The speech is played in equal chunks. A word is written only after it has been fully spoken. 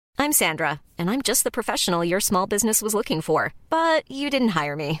I'm Sandra, and I'm just the professional your small business was looking for. But you didn't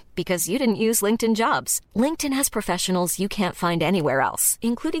hire me because you didn't use LinkedIn Jobs. LinkedIn has professionals you can't find anywhere else,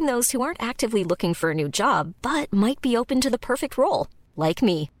 including those who aren't actively looking for a new job, but might be open to the perfect role, like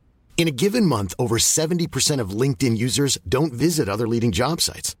me. In a given month, over 70% of LinkedIn users don't visit other leading job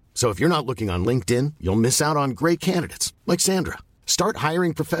sites. So if you're not looking on LinkedIn, you'll miss out on great candidates like Sandra. Start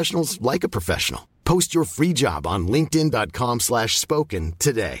hiring professionals like a professional. Post your free job on linkedin.com/spoken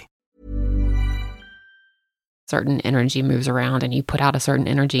today. Certain energy moves around and you put out a certain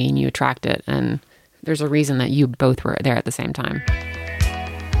energy and you attract it. And there's a reason that you both were there at the same time.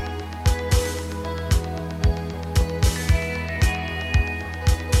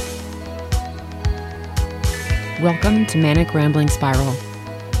 Welcome to Manic Rambling Spiral.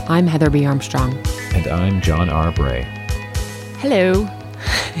 I'm Heather B. Armstrong. And I'm John R. Bray. Hello.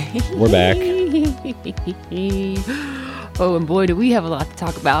 We're back. Oh, and boy, do we have a lot to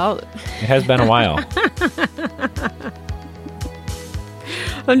talk about. It has been a while.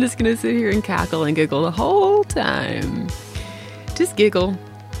 I'm just going to sit here and cackle and giggle the whole time. Just giggle.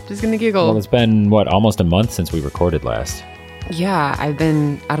 Just going to giggle. Well, it's been, almost a month since we recorded last. Yeah, I've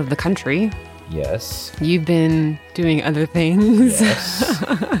been out of the country. Yes. You've been doing other things. Yes.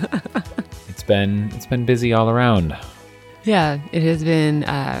 It's been busy all around. Yeah, it has been.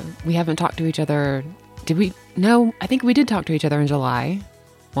 We haven't talked to each other. Did we? No, I think we did talk to each other in July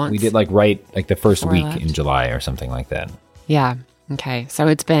once. We did the first week left. in July or something like that. Yeah. Okay. So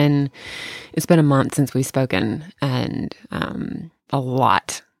it's been a month since we've spoken, and a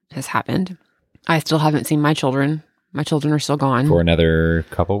lot has happened. I still haven't seen my children. My children are still gone for another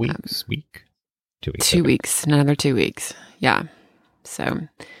couple weeks. 2 weeks. 2 weeks. Another 2 weeks. Yeah. So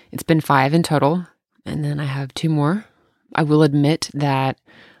it's been 5 in total, and then I have 2 more. I will admit that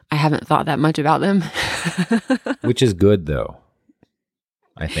I haven't thought that much about them. Which is good, though,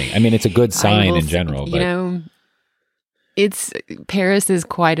 I think. I mean, it's a good sign in general. But Paris is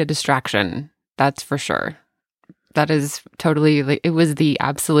quite a distraction. That's for sure. That is totally, it was the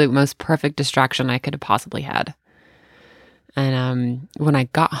absolute most perfect distraction I could have possibly had. And when I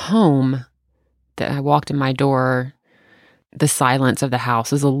got home, that I walked in my door, the silence of the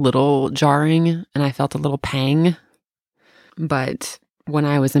house was a little jarring, and I felt a little pang. But when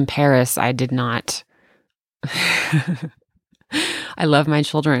I was in Paris, I did not. I love my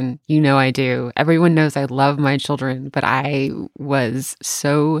children. You know I do. Everyone knows I love my children, but I was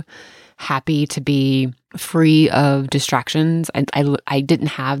so happy to be free of distractions. I didn't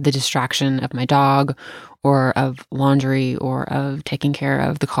have the distraction of my dog or of laundry or of taking care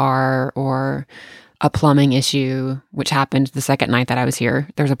of the car or a plumbing issue, which happened the second night that I was here.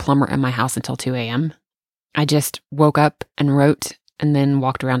 There was a plumber in my house until 2 a.m. I just woke up and wrote and then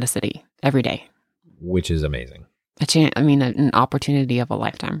walked around the city every day. Which is amazing. An opportunity of a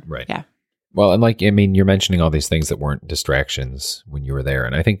lifetime. Right. Yeah. Well, and you're mentioning all these things that weren't distractions when you were there.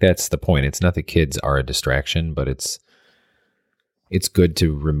 And I think that's the point. It's not that kids are a distraction, but it's good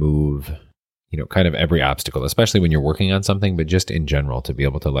to remove, kind of every obstacle, especially when you're working on something, but just in general, to be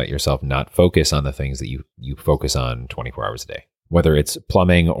able to let yourself not focus on the things that you focus on 24 hours a day, whether it's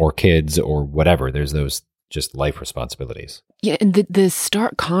plumbing or kids or whatever. There's those just life responsibilities. Yeah. And the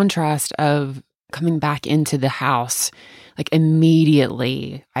stark contrast of coming back into the house,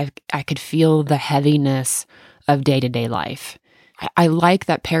 immediately, I could feel the heaviness of day-to-day life. I like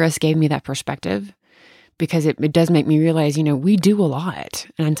that Paris gave me that perspective, because it does make me realize, we do a lot.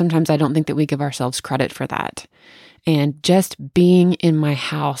 And sometimes I don't think that we give ourselves credit for that. And just being in my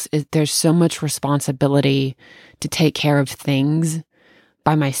house, there's so much responsibility to take care of things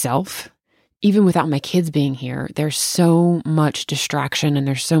by myself. Even without my kids being here, there's so much distraction and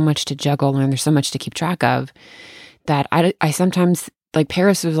there's so much to juggle and there's so much to keep track of that I sometimes,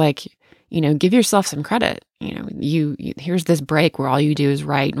 Paris was give yourself some credit. You here's this break where all you do is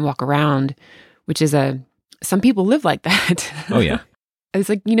write and walk around, which is some people live like that. Oh yeah.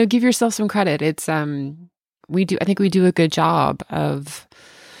 It's give yourself some credit. It's, I think we do a good job of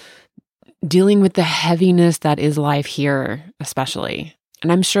dealing with the heaviness that is life here, especially.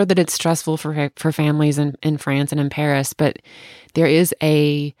 And I'm sure that it's stressful for families in France and in Paris, but there is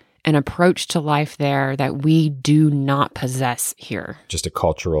an approach to life there that we do not possess here. Just a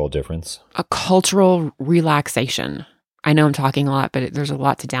cultural difference. A cultural relaxation. I know I'm talking a lot, but there's a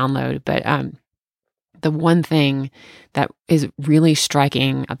lot to download. But the one thing that is really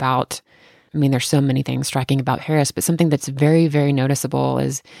striking about, there's so many things striking about Paris, but something that's very, very noticeable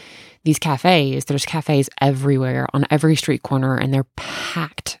is these cafes. There's cafes everywhere on every street corner, and they're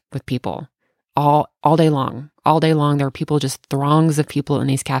packed with people all day long. All day long, there are people, just throngs of people in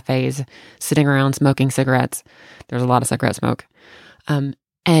these cafes sitting around smoking cigarettes. There's a lot of cigarette smoke.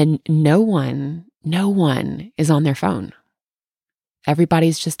 And no one is on their phone.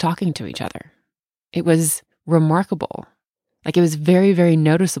 Everybody's just talking to each other. It was remarkable. Like, it was very, very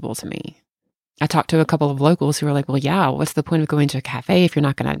noticeable to me. I talked to a couple of locals who were like, well, yeah, what's the point of going to a cafe if you're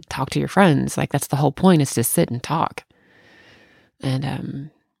not going to talk to your friends? Like, that's the whole point, is to sit and talk.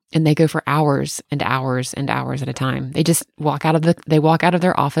 And they go for hours and hours and hours at a time. They just walk out of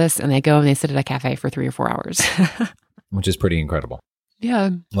their office and they go and they sit at a cafe for 3 or 4 hours. Which is pretty incredible. Yeah.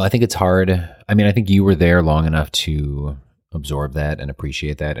 Well, I think it's hard. I mean, I think you were there long enough to absorb that and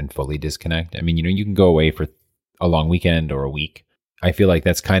appreciate that and fully disconnect. I mean, you can go away for a long weekend or a week. I feel like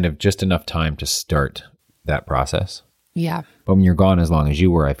that's kind of just enough time to start that process. Yeah. But when you're gone as long as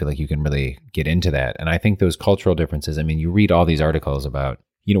you were, I feel like you can really get into that. And I think those cultural differences, I mean, you read all these articles about,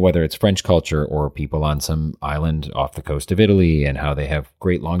 whether it's French culture or people on some island off the coast of Italy and how they have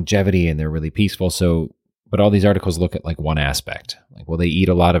great longevity and they're really peaceful. But all these articles look at like one aspect, like, well, they eat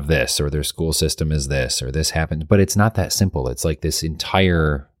a lot of this, or their school system is this, or this happened. But it's not that simple. It's like this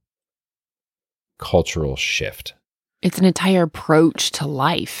entire cultural shift. It's an entire approach to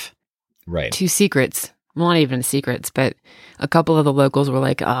life. Right. 2 secrets. Well, not even secrets, but a couple of the locals were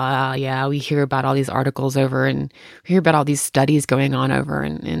like, yeah, we hear about all these articles over and we hear about all these studies going on over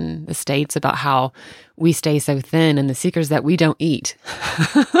in the States about how we stay so thin, and the secret is that we don't eat.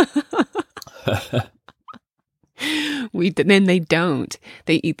 Then they don't.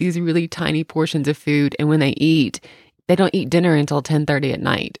 They eat these really tiny portions of food, and when they eat, they don't eat dinner until 10:30 at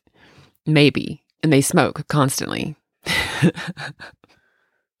night, maybe, and they smoke constantly.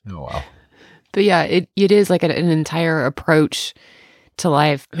 Oh, wow. But yeah, it is like an entire approach to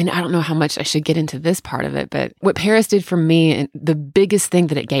life. I mean, I don't know how much I should get into this part of it, but what Paris did for me, and the biggest thing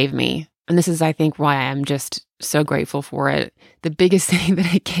that it gave me, and this is, I think, why I'm just so grateful for it, the biggest thing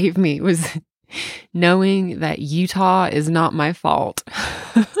that it gave me was knowing that Utah is not my fault.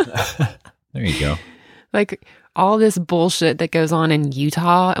 There you go. Like, all this bullshit that goes on in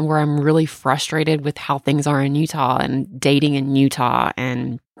Utah, and where I'm really frustrated with how things are in Utah and dating in Utah,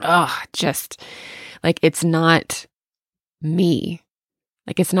 and just like, it's not me.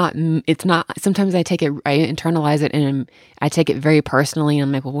 Like, it's not, sometimes I internalize it and I take it very personally. And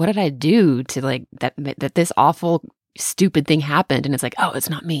I'm like, well, what did I do to like that this awful, stupid thing happened? And it's like, oh, it's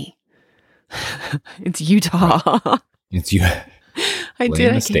not me. It's Utah. It's you. I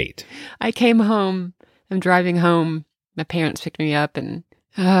did. The state. I came home. I'm driving home. My parents picked me up, and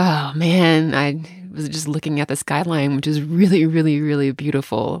oh man, I was just looking at the skyline, which is really, really, really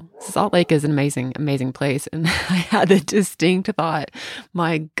beautiful. Salt Lake is an amazing, amazing place. And I had the distinct thought,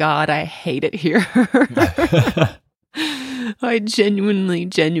 my God, I hate it here. I genuinely,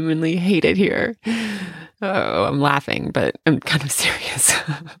 genuinely hate it here. Oh, I'm laughing, but I'm kind of serious.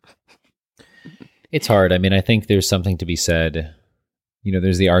 It's hard. I mean, I think there's something to be said.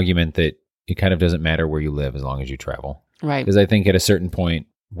 There's the argument that it kind of doesn't matter where you live as long as you travel. Right. Because I think at a certain point,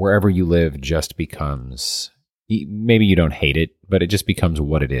 wherever you live just becomes, maybe you don't hate it, but it just becomes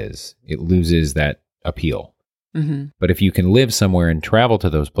what it is. It loses that appeal. Mm-hmm. But if you can live somewhere and travel to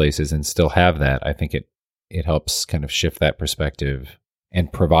those places and still have that, I think it helps kind of shift that perspective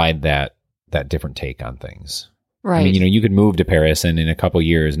and provide that different take on things. Right. I mean, you could move to Paris, and in a couple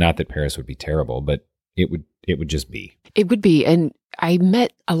years, not that Paris would be terrible, but it would just be. It would be. And I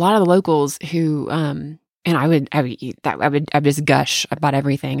met a lot of the locals who, and I would just gush about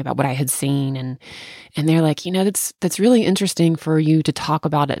everything, about what I had seen, and they're like, that's really interesting for you to talk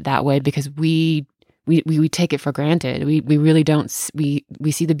about it that way, because we take it for granted. We really don't.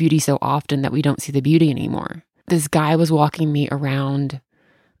 We see the beauty so often that we don't see the beauty anymore. This guy was walking me around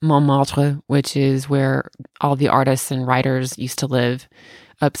Montmartre, which is where all the artists and writers used to live.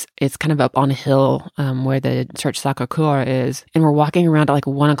 It's kind of up on a hill where the Church Sacré-Cœur is. And we're walking around at like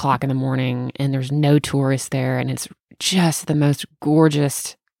 1 o'clock in the morning, and there's no tourists there. And it's just the most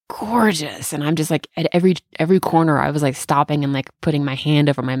gorgeous. And I'm just like, at every corner, I was like stopping and like putting my hand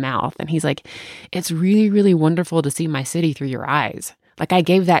over my mouth. And he's like, it's really, really wonderful to see my city through your eyes. Like, I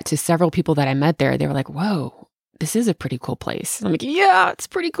gave that to several people that I met there. They were like, whoa, this is a pretty cool place. I'm like, yeah, it's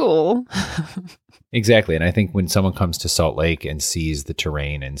pretty cool. Exactly. And I think when someone comes to Salt Lake and sees the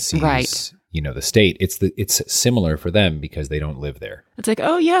terrain and sees, right, the state, it's similar for them because they don't live there. It's like,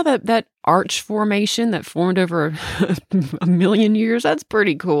 oh yeah, that arch formation that formed over a million years, that's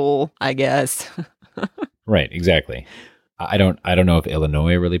pretty cool, I guess. Right, exactly. I don't know if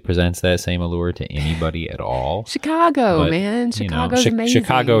Illinois really presents that same allure to anybody at all. Chicago, man. Chicago's amazing.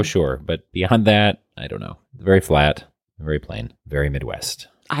 Chicago, sure. But beyond that, I don't know. Very flat, very plain, very Midwest.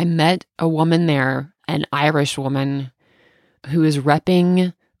 I met a woman there, an Irish woman, who is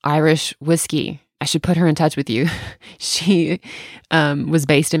repping Irish whiskey. I should put her in touch with you. She was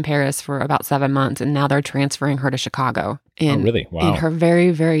based in Paris for about 7 months, and now they're transferring her to Chicago. And Oh, really? Wow. in her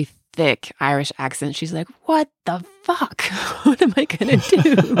very, very thick Irish accent, she's like, "What the fuck? What am I going to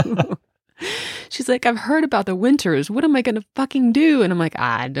do?" She's like, "I've heard about the winters. What am I going to fucking do?" And I'm like,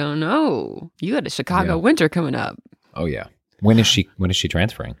 "I don't know. You got a Chicago winter coming up." Oh, yeah. When is she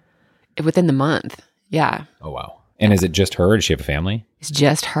transferring? Within the month. Yeah. Oh, wow. And is it just her? Does she have a family? It's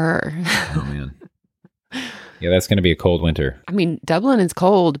just her. Oh, man. Yeah, that's going to be a cold winter. I mean, Dublin is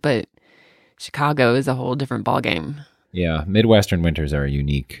cold, but Chicago is a whole different ballgame. Yeah, Midwestern winters are a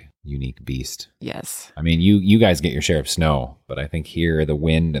unique beast. Yes. I mean, you guys get your share of snow, but I think here the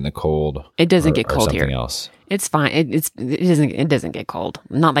wind and the cold It doesn't get cold are something here. else. It's fine. It doesn't get cold.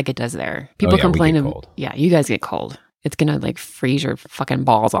 Not like it does there. People yeah, we complain get of cold. Yeah, you guys get cold. It's gonna like freeze your fucking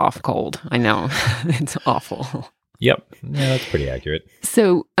balls off cold. I know. It's awful. Yep. Yeah, that's pretty accurate.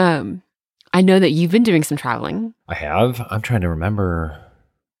 So, I know that you've been doing some traveling. I have. I'm trying to remember.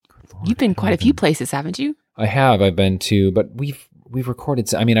 Good Lord, You've been quite a few places, haven't you? I have. I've been to, but we've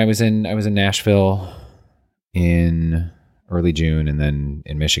recorded. I mean, I was in Nashville in early June, and then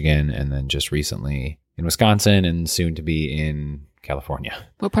in Michigan, and then just recently in Wisconsin, and soon to be in California.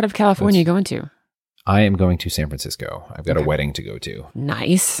 What part of California are you going to? I am going to San Francisco. I've got a Okay. wedding to go to.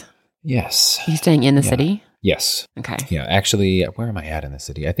 Nice. Yes. Are you staying in the Yeah. city? Yes. Okay. Yeah. Actually, where am I at in the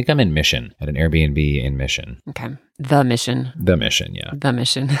city? I think I'm in Mission, at an Airbnb in Mission. Okay. The Mission. The Mission, yeah. The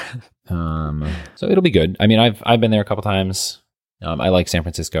Mission. So it'll be good. I mean, I've been there a couple times. I like San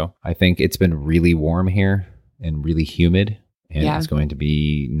Francisco. I think it's been really warm here and really humid, and Yeah. it's going to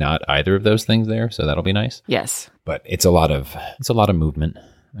be not either of those things there, so that'll be nice. Yes. But it's a lot of movement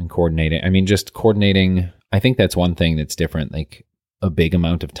and coordinating. I mean, just coordinating. I think that's one thing that's different, like a big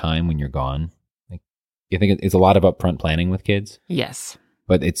amount of time when you're gone. Like, I think it's a lot of upfront planning with kids, Yes.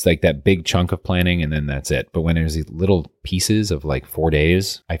 but it's like that big chunk of planning and then that's it. But when there's these little pieces of like 4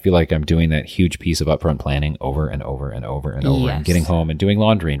 days, I feel like I'm doing that huge piece of upfront planning over and over and over and over, Yes. and getting home and doing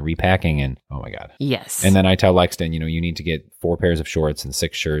laundry and repacking, and oh my God. Yes. And then I tell Lexton, you need to get 4 pairs of shorts and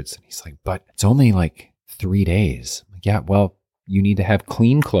 6 shirts. And he's like, but it's only like 3 days. I'm like, yeah, well, you need to have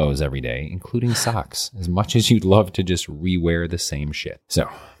clean clothes every day, including socks, as much as you'd love to just rewear the same shit. So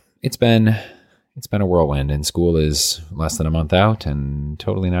it's been a whirlwind, and school is less than a month out and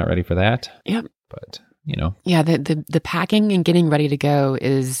totally not ready for that. Yep. But, Yeah, the packing and getting ready to go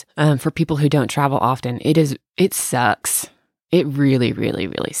is for people who don't travel often. It sucks. It really, really,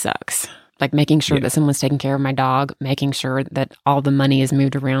 really sucks. Like making sure Yeah. that someone's taking care of my dog, making sure that all the money is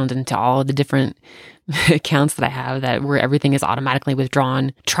moved around into all of the different accounts that I have, that where everything is automatically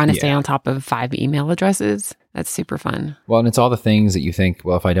withdrawn, trying to stay Yeah. on top of 5 email addresses. That's super fun. well, and it's all the things that you think,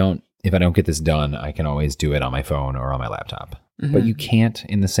 well, if I don't get this done, I can always do it on my phone or on my laptop. But you can't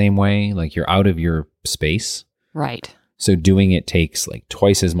in the same way. Like, you're out of your space. Right. So doing it takes like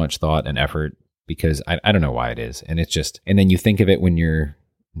twice as much thought and effort, because I don't know why it is. And it's just, and then you think of it when you're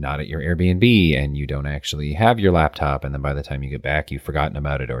not at your Airbnb and you don't actually have your laptop. And then by the time you get back, you've forgotten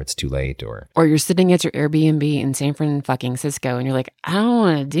about it, or it's too late, or. Or you're sitting at your Airbnb in San Francisco and you're like, I don't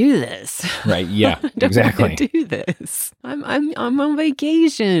want to do this. Right. Yeah, I don't exactly. want to do this. I'm on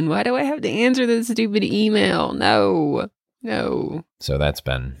vacation. Why do I have to answer this stupid email? No. So that's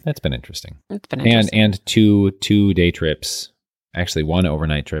been interesting. It's been interesting. And two day trips. Actually, 1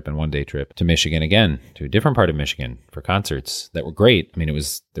 overnight trip and 1 day trip to Michigan again, to a different part of Michigan for concerts that were great. I mean,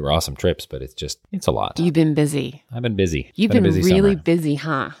 they were awesome trips, but it's a lot. You've been busy. I've been busy. You've It's been a busy really summer. busy,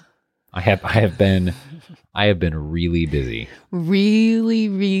 huh? I have been really busy. Really,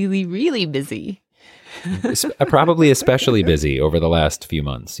 really, really busy. Probably especially busy over the last few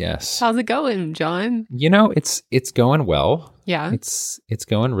months. Yes. How's it going, John? It's going well. Yeah. It's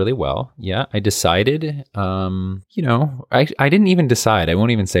going really well. Yeah. I decided, I didn't even decide. I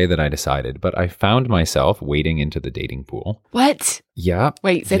won't even say that I decided, but I found myself wading into the dating pool. What? Yeah.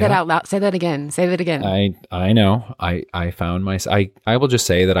 Wait, say that out loud. Say that again. Say that again. I know. I found myself, I will just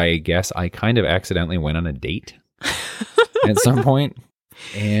say that I guess I kind of accidentally went on a date at some point.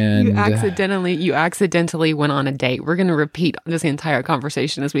 And you accidentally went on a date. We're going to repeat this entire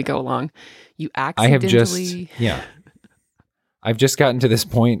conversation as we go along. You accidentally. I've just gotten to this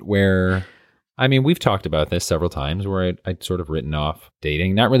point where, I mean, we've talked about this several times, where I'd sort of written off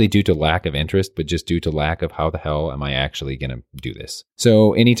dating, not really due to lack of interest, but just due to lack of how the hell am I actually going to do this?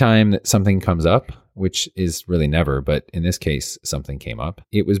 So anytime that something comes up, which is really never, but in this case, something came up,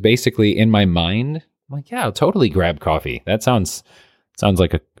 it was basically in my mind, I'm like, yeah, I'll totally grab coffee. That sounds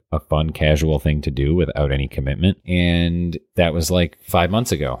like a fun, casual thing to do without any commitment. And that was like 5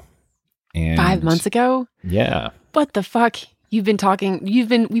 months ago. And 5 months ago? yeah. What the fuck? We've been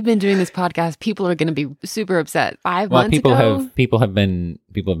doing this podcast. People are going to be super upset. 5 Well, months ago. people have been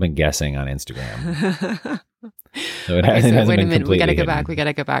guessing on Instagram. So it Okay, hasn't wait a been minute. We got to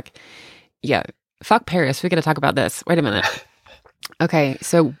completely go back. Yeah. Fuck Paris. We got to talk about this. Wait a minute. Okay.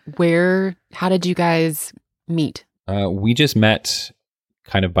 So how did you guys meet? We just met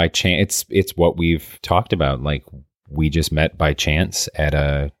kind of by chance. It's what we've talked about. Like, we just met by chance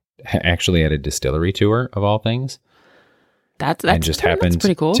actually at a distillery tour of all things. That's happened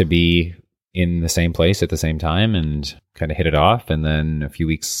pretty cool. to be in the same place at the same time and kind of hit it off. And then a few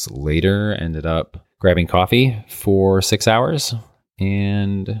weeks later ended up grabbing coffee for 6 hours,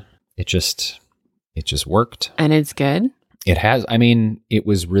 and it just worked. And it's good. It has. I mean, it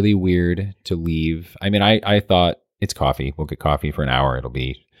was really weird to leave. I mean, I thought, it's coffee. We'll get coffee for an hour. It'll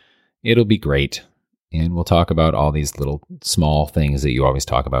be great. And we'll talk about all these little small things that you always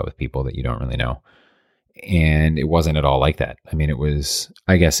talk about with people that you don't really know. And it wasn't at all like that. I mean,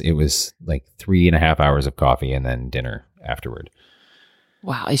 I guess it was like 3.5 hours of coffee and then dinner afterward.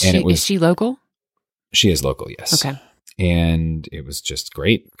 Wow. Is she local? She is local, yes. Okay. And it was just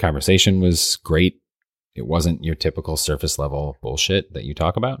great. Conversation was great. It wasn't your typical surface level bullshit that you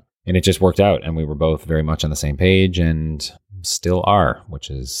talk about. And it just worked out. And we were both very much on the same page and still are,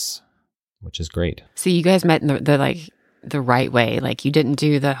 which is great. So you guys met in the right way. Like, you didn't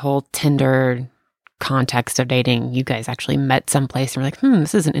do the whole Tinder context of dating. You guys actually met someplace and were like,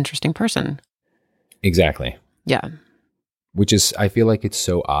 this is an interesting person. Exactly. Yeah. Which is, I feel like it's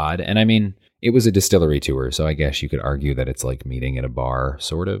so odd. And I mean, it was a distillery tour, so I guess you could argue that it's like meeting at a bar,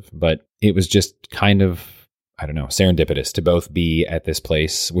 sort of. But it was just kind of, I don't know, serendipitous to both be at this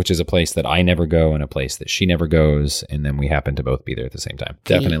place, which is a place that I never go and a place that she never goes. And then we happen to both be there at the same time.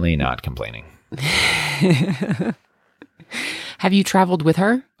 Definitely not complaining. Have you traveled with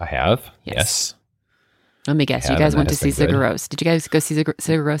her? I have. Yes. Let me guess. You guys went to see Sigur Rós. Did you guys go see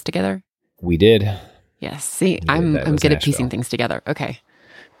Sigur Rós together? We did. Yes. See, I'm good at piecing things together. Okay.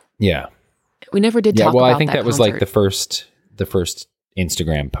 Yeah. We never did talk about that. Well, I think that was like the first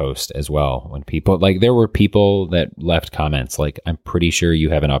Instagram post as well, when people, like, there were people that left comments like, I'm pretty sure you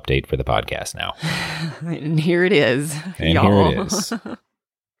have an update for the podcast now. And here it is. And y'all. here it is.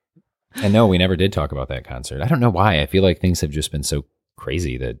 And no, we never did talk about that concert. I don't know why. I feel like things have just been so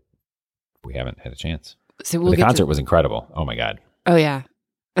crazy that we haven't had a chance. So the concert was incredible. Oh my God. Oh yeah.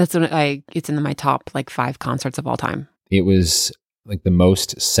 That's what it's in my top 5 concerts of all time. It was like the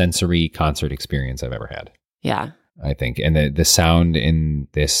most sensory concert experience I've ever had. Yeah. I think. And the sound in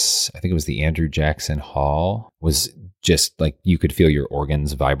this, I think it was the Andrew Jackson Hall, was just like you could feel your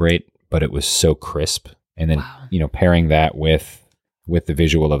organs vibrate, but it was so crisp. And then, pairing that with the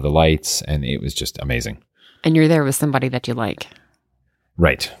visual of the lights, and it was just amazing. And you're there with somebody that you like.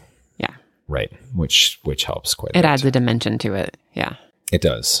 Right. Yeah. Right. Which helps quite a bit. It adds a dimension to it. Yeah. It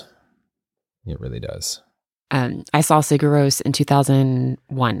does. It really does. I saw Sigur Rós in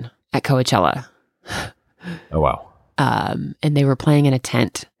 2001 at Coachella. Oh, wow. And they were playing in a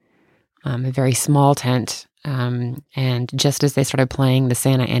tent, a very small tent. And just as they started playing, the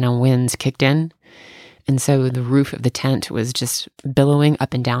Santa Ana winds kicked in. And so the roof of the tent was just billowing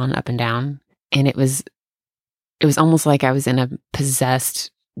up and down, up and down. And it was almost like I was in a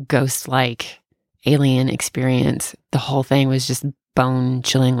possessed, ghost-like alien experience. The whole thing was just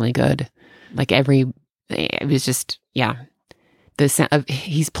bone-chillingly good. It was just, yeah. The sound of,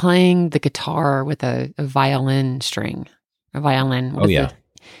 he's playing the guitar with a violin string, a violin. Oh yeah,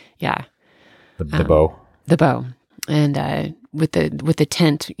 yeah. The bow. The bow, and with the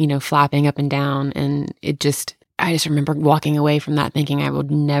tent, flapping up and down, and I just remember walking away from that thinking I would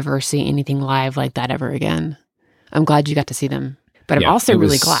never see anything live like that ever again. I'm glad you got to see them, but I'm also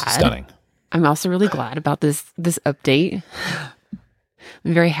really glad. Stunning. I'm also really glad about this update.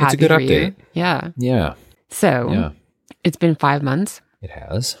 I'm very happy. It's a good update. You. Yeah. Yeah. So. Yeah. It's been 5 months. It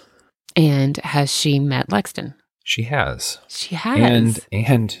has. And has she met Lexton? She has. She has.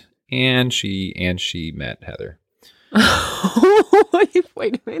 And she met Heather.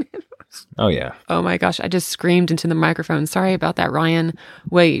 Wait a minute. Oh yeah. Oh my gosh, I just screamed into the microphone. Sorry about that, Ryan.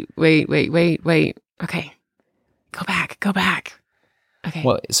 Wait. Okay. Go back. Okay.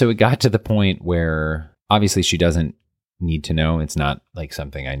 Well, so it got to the point where obviously she doesn't need to know. It's not like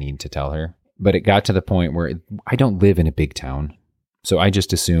something I need to tell her. But it got to the point where I don't live in a big town. So I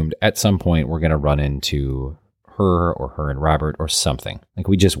just assumed at some point we're going to run into her and Robert or something. Like,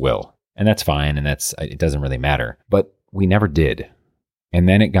 we just will. And that's fine. And it doesn't really matter. But we never did. And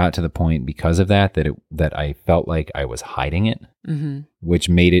then it got to the point because of that I felt like I was hiding it, which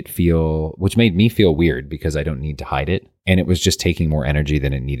made me feel weird because I don't need to hide it. And it was just taking more energy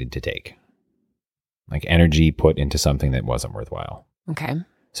than it needed to take. like energy put into something that wasn't worthwhile. Okay.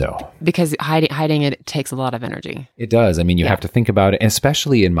 So because hiding it takes a lot of energy. it does. I mean, you have to think about it,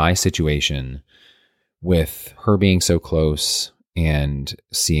 especially in my situation with her being so close and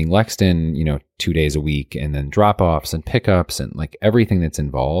seeing Lexton, 2 days a week, and then drop-offs and pickups and like everything that's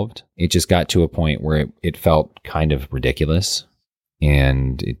involved. It just got to a point where it felt kind of ridiculous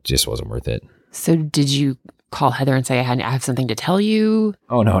and it just wasn't worth it. So did you call Heather and say, I have something to tell you?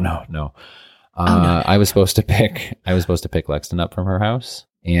 Oh, no. No. I was supposed to pick Lexton up from her house,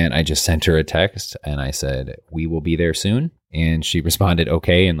 and I just sent her a text and I said, we will be there soon. And she responded,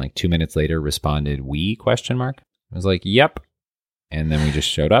 okay. And like 2 minutes later responded, we ? I was like, yep. And then we just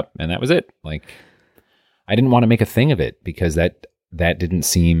showed up and that was it. Like, I didn't want to make a thing of it because that didn't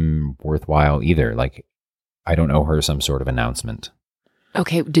seem worthwhile either. Like, I don't owe her some sort of announcement.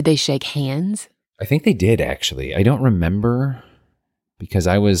 Okay. Did they shake hands? I think they did, actually. I don't remember because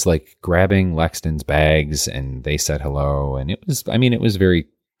I was like grabbing Lexton's bags and they said hello. And it was very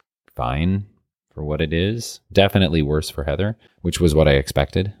fine for what it is. Definitely worse for Heather, which was what I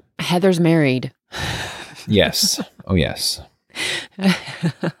expected. Heather's married. Yes. Oh, yes.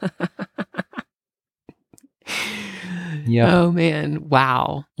 Yep. Oh, man.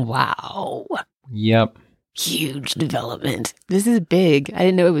 Wow. Yep. Huge development. This is big. I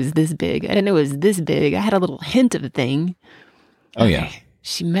didn't know it was this big. I had a little hint of a thing. Oh, yeah.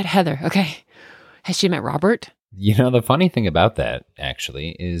 She met Heather. Okay. Has she met Robert? The funny thing about that,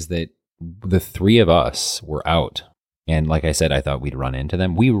 actually, is that the three of us were out. And like I said, I thought we'd run into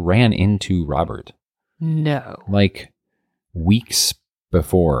them. We ran into Robert. No. Like weeks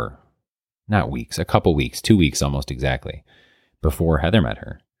before. Not weeks, a couple weeks, 2 weeks almost exactly, before Heather met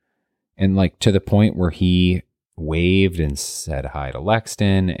her. And like to the point where he waved and said hi to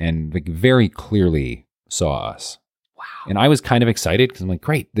Lexton and like very clearly saw us. Wow. And I was kind of excited because I'm like,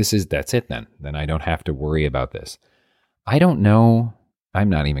 great, that's it then. Then I don't have to worry about this. I don't know. I'm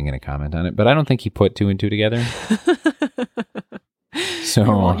not even going to comment on it, but I don't think he put two and two together.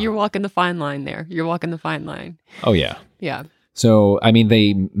 So you're walking the fine line there. You're walking the fine line. Oh, yeah. Yeah. So, I mean,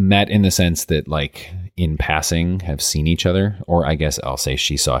 they met in the sense that, like, in passing have seen each other, or I guess I'll say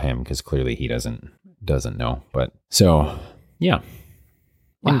she saw him because clearly he doesn't know. But so, yeah,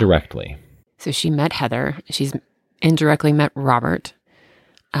 wow. Indirectly. So she met Heather. She's indirectly met Robert.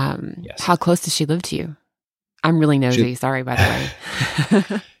 Yes. How close does she live to you? I'm really nosy. Sorry, by the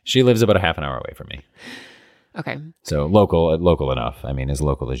way. She lives about a half an hour away from me. Okay. So local enough. I mean, as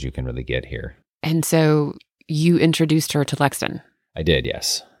local as you can really get here. And so you introduced her to Lexton. I did,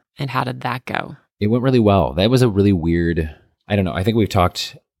 yes. And how did that go? It went really well. That was a really weird, I don't know. I think we've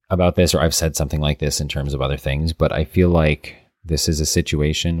talked about this, or I've said something like this in terms of other things, but I feel like this is a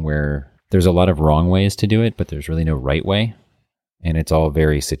situation where there's a lot of wrong ways to do it, but there's really no right way. And it's all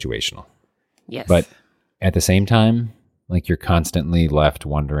very situational. Yes. But at the same time, like you're constantly left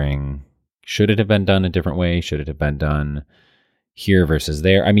wondering, should it have been done a different way? Should it have been done here versus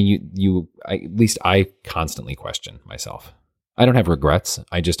there? I mean, at least I constantly question myself. I don't have regrets.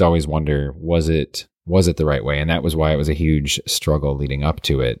 I just always wonder, was it the right way? And that was why it was a huge struggle leading up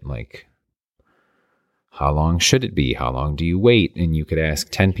to it. Like, how long should it be? How long do you wait? And you could ask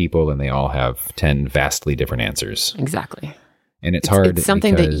 10 people and they all have 10 vastly different answers. Exactly. And it's hard. It's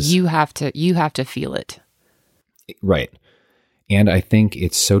something that you have to feel it. Right. And I think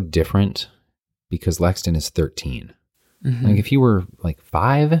it's so different because Lexton is 13. Mm-hmm. Like if he were like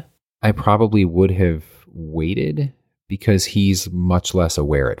 5, I probably would have waited because he's much less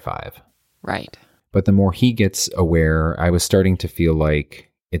aware at 5. Right. But the more he gets aware, I was starting to feel like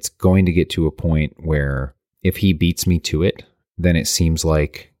it's going to get to a point where if he beats me to it, then it seems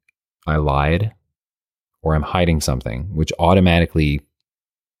like I lied or I'm hiding something, which automatically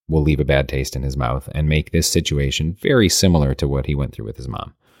will leave a bad taste in his mouth and make this situation very similar to what he went through with his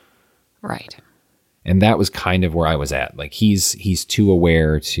mom. Right. And that was kind of where I was at. Like he's too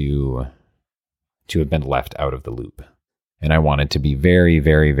aware to have been left out of the loop. And I wanted to be very,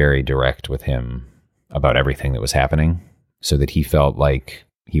 very, very direct with him about everything that was happening so that he felt like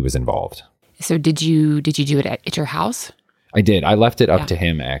he was involved. So did you do it at your house? I did. I left it up to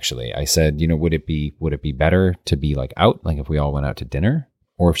him, actually. I said, would it be better to be like out, like if we all went out to dinner,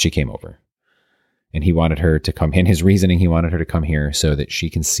 or if she came over? And he wanted her to come in. His reasoning, he wanted her to come here so that she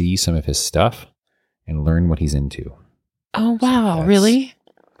can see some of his stuff and learn what he's into. Oh, wow. So really?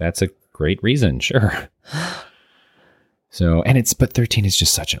 That's a great reason. Sure. So, but 13 is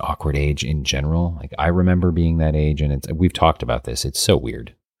just such an awkward age in general. Like I remember being that age and we've talked about this. It's so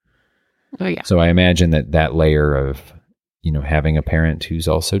weird. Oh yeah. So I imagine that layer of, having a parent who's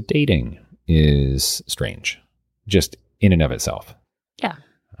also dating is strange just in and of itself. Yeah.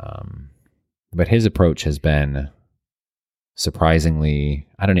 But his approach has been surprisingly,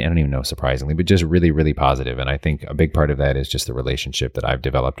 I don't even know surprisingly, but just really, really positive. And I think a big part of that is just the relationship that I've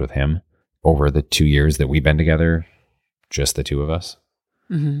developed with him over the 2 years that we've been together, just the two of us.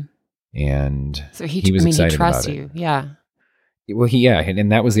 Mm-hmm. And so he was excited he trusts about you. it. Yeah. Well,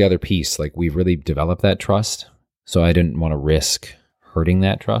 and that was the other piece. Like, we've really developed that trust. So I didn't want to risk hurting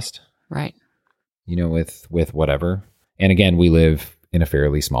that trust. Right. With whatever. And again, we live in a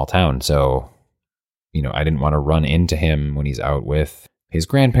fairly small town. So, I didn't want to run into him when he's out with his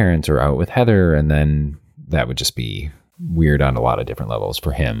grandparents or out with Heather. And then that would just be weird on a lot of different levels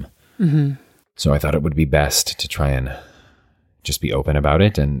for him. Mm-hmm. So I thought it would be best to try and just be open about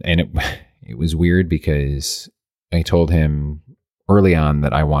it. And it was weird because I told him early on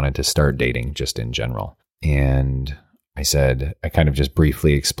that I wanted to start dating just in general. And I kind of just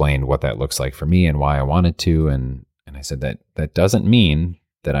briefly explained what that looks like for me and why I wanted to. And I said that doesn't mean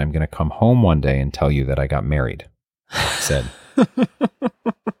that I'm going to come home one day and tell you that I got married. I said,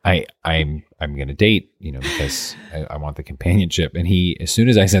 I'm going to date, because I want the companionship. And he, as soon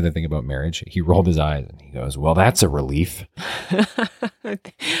as I said the thing about marriage, he rolled his eyes and he goes, well, that's a relief.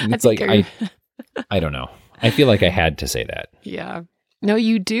 It's like, I don't know. I feel like I had to say that. Yeah. No,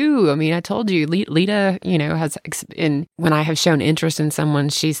 you do. I mean, I told you, Lita, has when I have shown interest in someone,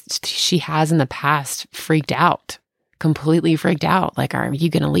 she has in the past freaked out, completely freaked out. Like, are you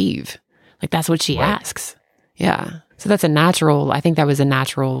going to leave? Like, that's what she asks. Yeah. So I think that was a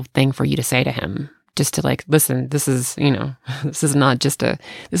natural thing for you to say to him, just to like, listen, this is, this is not just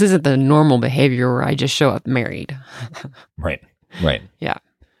this isn't the normal behavior where I just show up married. Right. Yeah.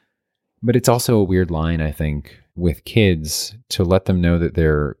 But it's also a weird line, I think, with kids to let them know that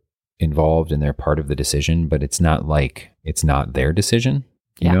they're involved and they're part of the decision, but it's not like it's not their decision,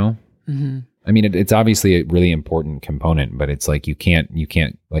 you know? Mm-hmm. I mean, it's obviously a really important component, but it's like you can't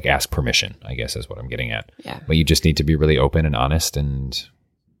like ask permission, I guess is what I'm getting at. Yeah. But you just need to be really open and honest and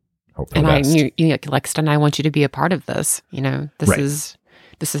hope for the best. Lex and I want you to be a part of this.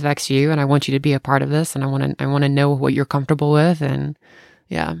 This affects you, and I want you to be a part of this, and I want to know what you're comfortable with, and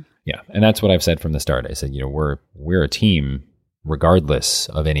yeah. Yeah, and that's what I've said from the start. I said, we're a team regardless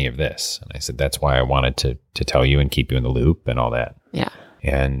of any of this. And I said, that's why I wanted to tell you and keep you in the loop and all that. Yeah.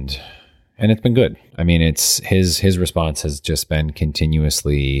 And it's been good. I mean, it's his response has just been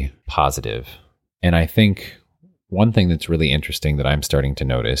continuously positive. And I think one thing that's really interesting that I'm starting to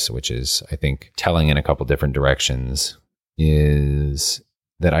notice, which is, I think, telling in a couple different directions, is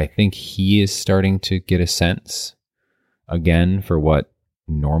that I think he is starting to get a sense again for what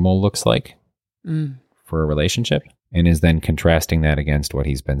normal looks like for a relationship, and is then contrasting that against what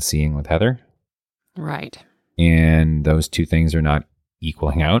he's been seeing with Heather. Right. And those two things are not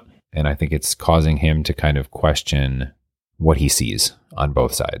equaling out. And I think it's causing him to kind of question what he sees on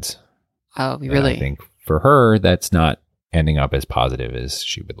both sides. Oh, really? And I think for her, that's not ending up as positive as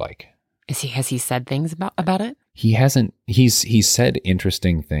she would like. Has he said things about it? He hasn't. He's said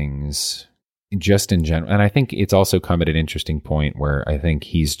interesting things just in general. And I think it's also come at an interesting point where I think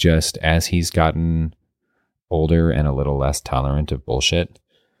he's just, as he's gotten older and a little less tolerant of bullshit,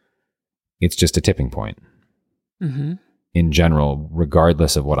 it's just a tipping point in general,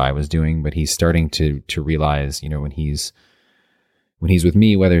 regardless of what I was doing. But he's starting to realize, when he's with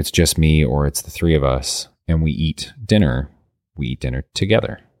me, whether it's just me or it's the three of us and we eat dinner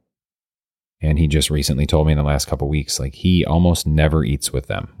together. And he just recently told me in the last couple of weeks, like, he almost never eats with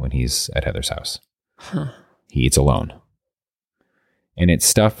them when he's at Heather's house. Huh. He eats alone. And it's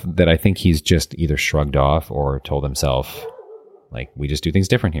stuff that I think he's just either shrugged off or told himself, like, we just do things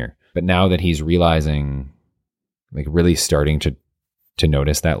different here. But now that he's realizing, like, really starting to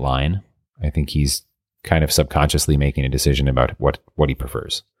notice that line, I think he's kind of subconsciously making a decision about what he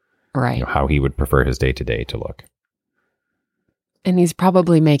prefers. Right. How he would prefer his day-to-day to look. And he's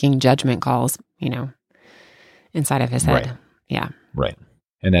probably making judgment calls, inside of his head. Right. Yeah. Right.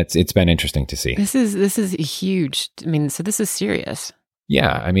 And it's been interesting to see. This is huge. I mean, so this is serious.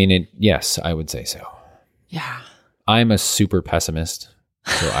 Yeah. I mean, yes, I would say so. Yeah. I'm a super pessimist.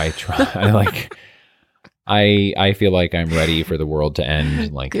 So I try, I feel like I'm ready for the world to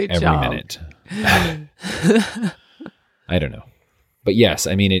end Good every job. minute. I don't know. But yes,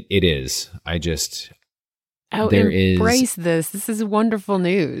 I mean, it is. Embrace this. This is wonderful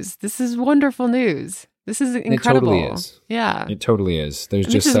news. This is wonderful news. This is incredible. It totally is. Yeah. It totally is. There's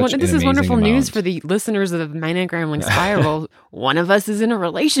And just this such an is amazing wonderful amount. news for the listeners of Mind Engram Spiral. One of us is in a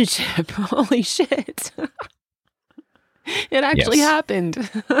relationship. Holy shit. It actually happened.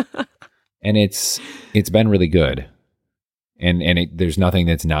 And it's been really good. And there's nothing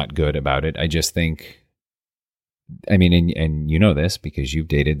that's not good about it. I just think I mean, and you know this because you've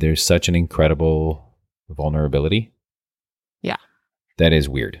dated, there's such an incredible vulnerability. Yeah. That is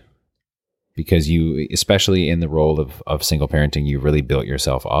weird. Because you, especially in the role of single parenting, you really built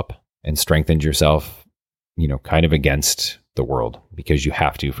yourself up and strengthened yourself, kind of against the world because you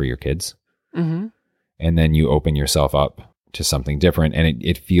have to for your kids. Mm-hmm. And then you open yourself up to something different and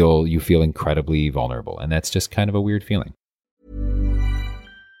you feel incredibly vulnerable. And that's just kind of a weird feeling.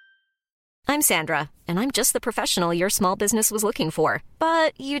 I'm Sandra, and I'm just the professional your small business was looking for.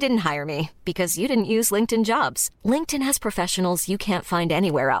 But you didn't hire me because you didn't use LinkedIn Jobs. LinkedIn has professionals you can't find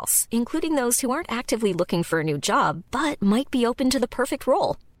anywhere else, including those who aren't actively looking for a new job, but might be open to the perfect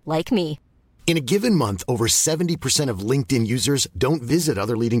role, like me. In a given month, over 70% of LinkedIn users don't visit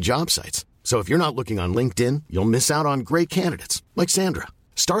other leading job sites. So if you're not looking on LinkedIn, you'll miss out on great candidates like Sandra.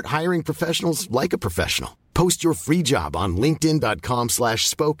 Start hiring professionals like a professional. Post your free job on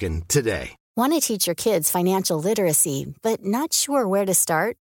linkedin.com/spoken today. Want to teach your kids financial literacy, but not sure where to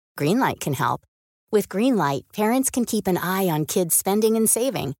start? Greenlight can help. With Greenlight, parents can keep an eye on kids' spending and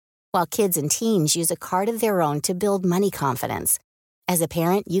saving, while kids and teens use a card of their own to build money confidence. As a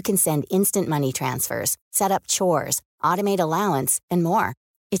parent, you can send instant money transfers, set up chores, automate allowance, and more.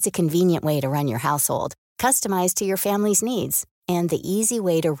 It's a convenient way to run your household, customized to your family's needs, and the easy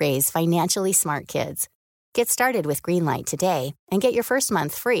way to raise financially smart kids. Get started with Greenlight today and get your first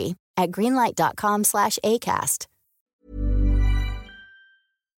month free at greenlight.com/ACAST.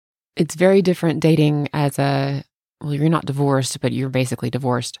 It's very different dating as you're not divorced, but you're basically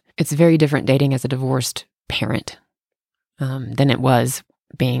divorced. It's very different dating as a divorced parent than it was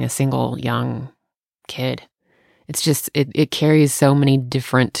being a single young kid. It's just, it carries so many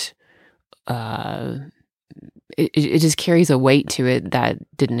different, it just carries a weight to it that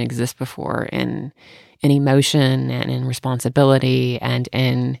didn't exist before in emotion and in responsibility and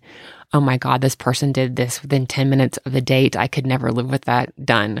in, oh my God, this person did this within 10 minutes of the date. I could never live with that.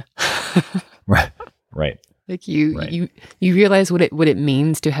 Done. Right. Like you realize what it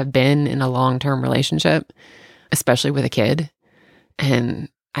means to have been in a long-term relationship, especially with a kid. And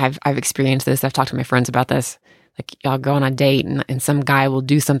I've experienced this. I've talked to my friends about this. Like, I'll go on a date and some guy will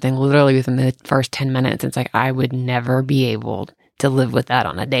do something literally within the first 10 minutes. It's like, I would never be able to live with that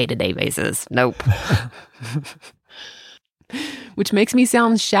on a day-to-day basis. Nope. Which makes me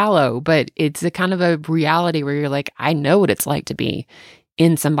sound shallow, but it's a kind of a reality where you're like, I know what it's like to be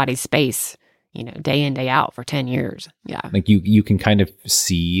in somebody's space, day in, day out for 10 years. Yeah. Like you can kind of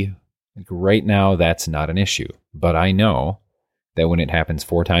see, like, right now that's not an issue, but I know that when it happens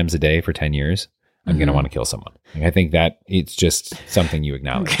 4 times a day for 10 years, I'm going to want to kill someone. Like, I think that it's just something you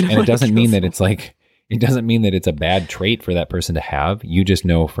acknowledge. And it doesn't mean that it's like, it doesn't mean that it's a bad trait for that person to have. You just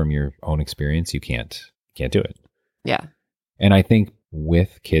know from your own experience, you can't do it. Yeah. And I think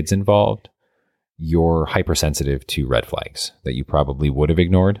with kids involved, you're hypersensitive to red flags that you probably would have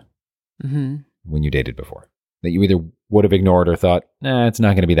ignored when you dated before. That you either would have ignored or thought, it's not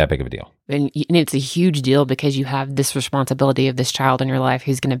going to be that big of a deal. And it's a huge deal because you have this responsibility of this child in your life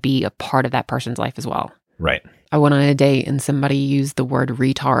who's going to be a part of that person's life as well. Right. I went on a date and somebody used the word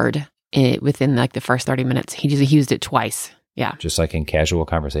retard within like the first 30 minutes. He used it twice. Yeah. Just like in casual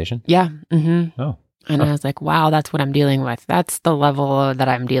conversation? Yeah. Mm-hmm. Oh. And I was like, wow, that's what I'm dealing with. That's the level that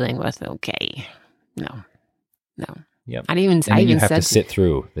I'm dealing with. Okay. No. Yep. I even have said to sit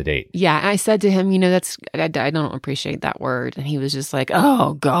through the date. Yeah, I said to him, I don't appreciate that word, and he was just like,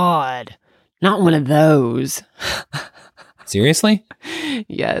 "Oh God, not one of those." Seriously?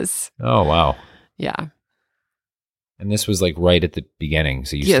 Yes. Oh wow. Yeah. And this was like right at the beginning,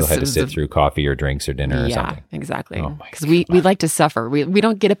 so you still had to sit through coffee or drinks or dinner or something. Yeah, exactly. Oh because we like to suffer. We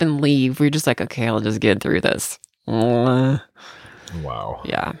don't get up and leave. We're just like, okay, I'll just get through this. Wow.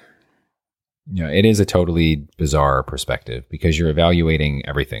 Yeah. Yeah, it is a totally bizarre perspective because you're evaluating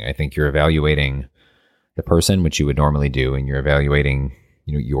everything. I think you're evaluating the person, which you would normally do, and you're evaluating,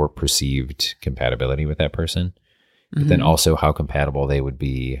 your perceived compatibility with that person, but then also how compatible they would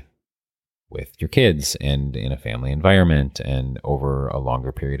be with your kids and in a family environment and over a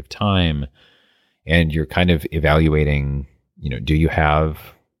longer period of time. And you're kind of evaluating, do you have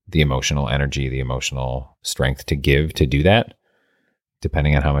the emotional energy, the emotional strength to give to do that?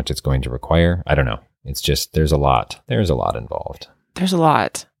 Depending on how much it's going to require. I don't know. It's just, there's a lot involved. There's a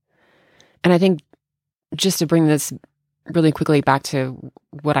lot. And I think just to bring this really quickly back to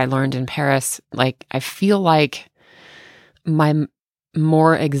what I learned in Paris, like, I feel like my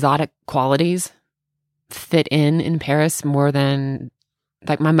more exotic qualities fit in Paris more than,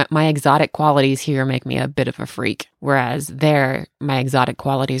 like, my exotic qualities here make me a bit of a freak. Whereas there, my exotic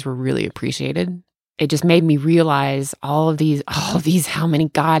qualities were really appreciated. it just made me realize all of these, how many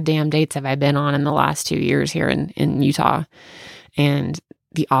goddamn dates have I been on in the last 2 years here in Utah, and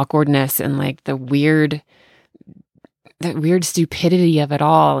the awkwardness and like the weird stupidity of it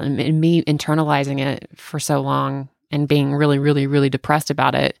all, and me internalizing it for so long and being really, really, really depressed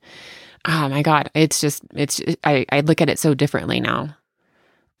about it. Oh my God. I look at it so differently now.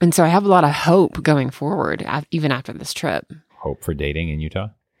 And so I have a lot of hope going forward, even after this trip. Hope for dating in Utah?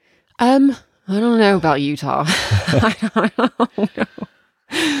 I don't know about Utah. I don't know.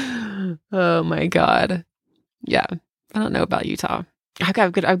 Oh my God. Yeah. I don't know about Utah.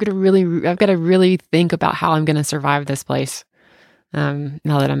 I've got to really think about how I'm going to survive this place now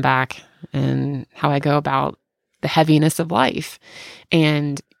that I'm back, and how I go about the heaviness of life.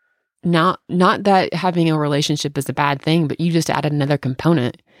 And not that having a relationship is a bad thing, but you just added another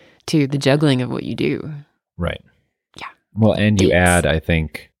component to the juggling of what you do. Right. Yeah. Well, and you've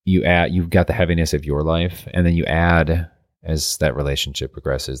got the heaviness of your life, and then you add, as that relationship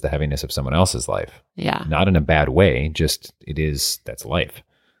progresses, the heaviness of someone else's life. Yeah. Not in a bad way, just that's life.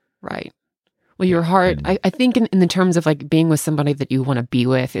 Right. Well, your heart, I think in the terms of like being with somebody that you want to be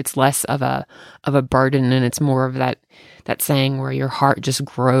with, it's less of a burden, and it's more of that saying where your heart just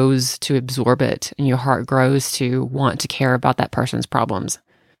grows to absorb it, and your heart grows to want to care about that person's problems.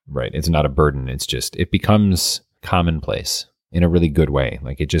 Right. It's not a burden. It's just, it becomes commonplace in a really good way.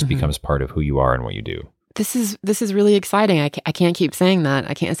 Like it just becomes part of who you are and what you do. This is really exciting. I can't keep saying that.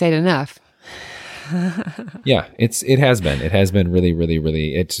 I can't say it enough. Yeah, it has been really, really,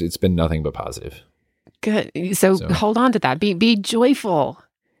 really, it's been nothing but positive. Good. So hold on to that. Be joyful.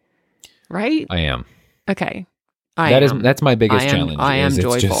 Right? I am. Okay. That's my biggest challenge. I am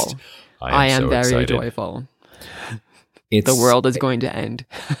joyful. I am so very excited. Joyful. The world is going to end.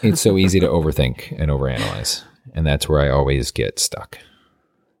 It's so easy to overthink and overanalyze, and that's where I always get stuck.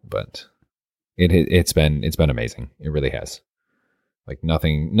 But it's been amazing. It really has. Like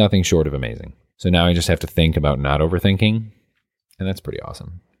nothing short of amazing. So now I just have to think about not overthinking, and that's pretty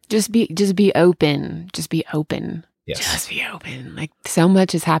awesome. Just be open. Just be open. Yes. Just be open. Like so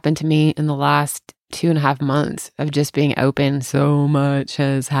much has happened to me in the last 2.5 months of just being open. So much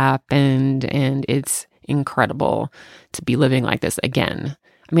has happened, and it's incredible to be living like this again.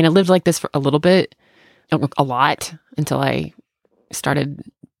 I mean, I lived like this for a little bit, a lot, until I started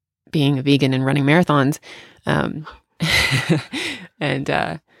being a vegan and running marathons. And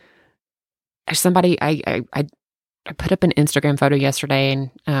somebody, I put up an Instagram photo yesterday,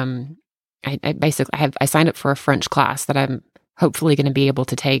 and I signed up for a French class that I'm hopefully going to be able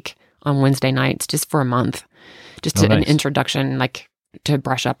to take on Wednesday nights just for a month, just an introduction, like to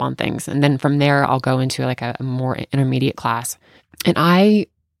brush up on things. And then from there, I'll go into like a more intermediate class. And I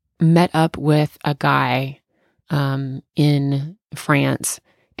met up with a guy in France.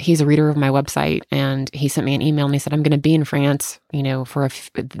 He's a reader of my website, and he sent me an email, and he said, I'm going to be in France, for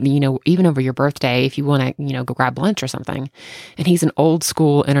even over your birthday, if you want to, go grab lunch or something. And he's an old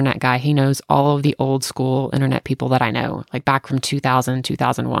school internet guy. He knows all of the old school internet people that I know, like back from 2000,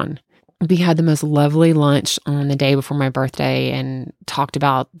 2001. We had the most lovely lunch on the day before my birthday and talked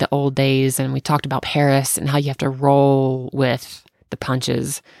about the old days, and we talked about Paris and how you have to roll with the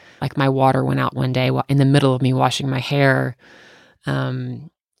punches. Like my water went out one day in the middle of me washing my hair.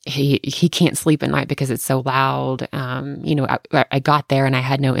 He can't sleep at night because it's so loud. I got there and I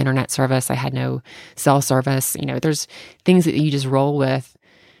had no internet service. I had no cell service. There's things that you just roll with.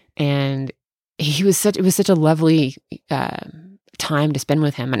 And it was such a lovely time to spend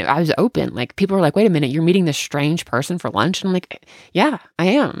with him. And I was open. Like people were like, wait a minute, you're meeting this strange person for lunch? And I'm like, yeah, I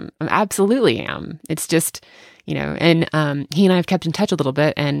am. I absolutely am. It's just, and he and I have kept in touch a little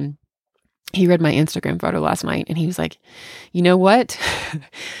bit, and he read my Instagram photo last night, and he was like, you know what?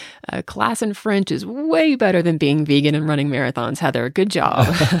 A class in French is way better than being vegan and running marathons, Heather. Good job.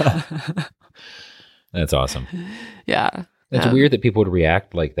 That's awesome. Yeah. It's weird that people would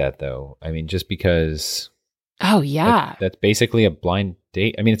react like that, though. I mean, just because... Oh, yeah. That's basically a blind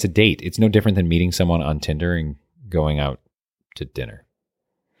date. I mean, it's a date. It's no different than meeting someone on Tinder and going out to dinner.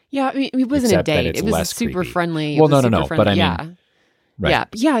 Yeah, I mean, it wasn't Except a date. It was super creepy. friendly. Well, no. But I mean... Yeah. Right.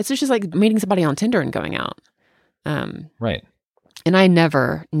 Yeah. It's just like meeting somebody on Tinder and going out. Right. And I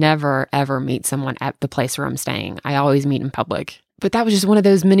never, ever meet someone at the place where I'm staying. I always meet in public. But that was just one of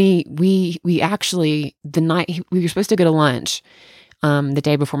those many, we actually, the night, we were supposed to go to lunch the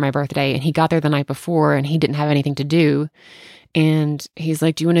day before my birthday, and he got there the night before, and he didn't have anything to do. And he's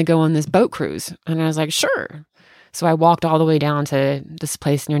like, do you want to go on this boat cruise? And I was like, sure. So I walked all the way down to this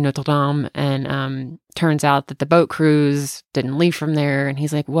place near Notre Dame, and turns out that the boat cruise didn't leave from there. And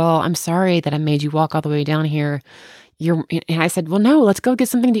he's like, well, I'm sorry that I made you walk all the way down here. And I said, well, no, let's go get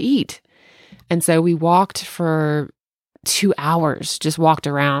something to eat. And so we walked for 2 hours, just walked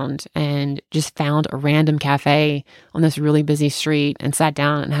around and just found a random cafe on this really busy street and sat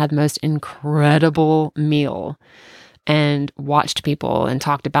down and had the most incredible meal and watched people and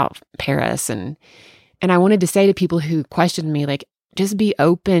talked about Paris. And I wanted to say to people who questioned me, like, just be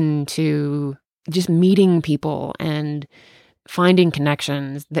open to just meeting people and finding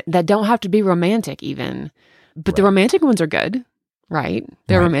connections that don't have to be romantic even. But the romantic ones are good, right?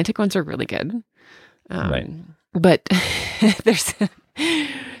 The romantic ones are really good. But there's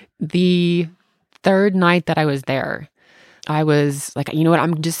the third night that I was there, I was like, you know what,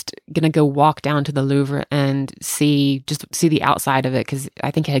 I'm just going to go walk down to the Louvre and see the outside of it, because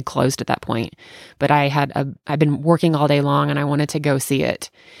I think it had closed at that point. But I've been working all day long and I wanted to go see it.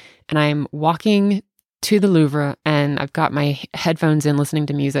 And I'm walking to the Louvre and I've got my headphones in listening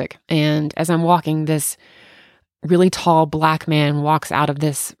to music. And as I'm walking, this really tall black man walks out of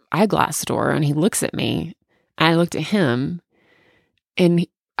this eyeglass store and he looks at me. And I looked at him and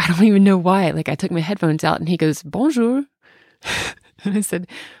I don't even know why. Like, I took my headphones out and he goes, bonjour. And I said,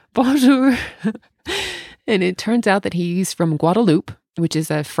 bonjour. And it turns out that he's from Guadeloupe, which is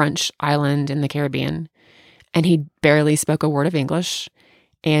a French island in the Caribbean. And he barely spoke a word of English.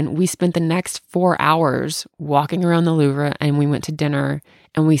 And we spent the next 4 hours walking around the Louvre, and we went to dinner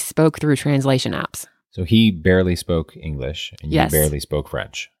and we spoke through translation apps. So he barely spoke English and you barely spoke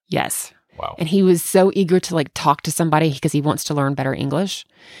French. Yes. Wow. And he was so eager to like talk to somebody because he wants to learn better English.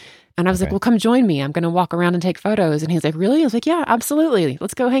 And I was like, well, come join me. I'm going to walk around and take photos. And he's like, really? I was like, yeah, absolutely.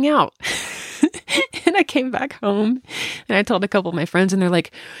 Let's go hang out. And I came back home and I told a couple of my friends and they're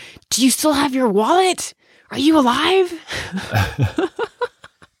like, do you still have your wallet? Are you alive?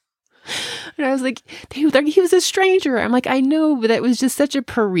 And I was like, he was a stranger. I'm like, I know, but that was just such a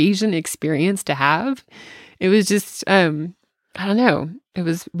Parisian experience to have. It was just, I don't know. It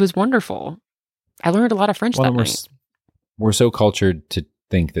was wonderful. I learned a lot of French that night. We're so cultured to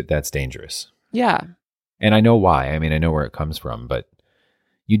think that that's dangerous. Yeah. And I know why. I mean, I know where it comes from, but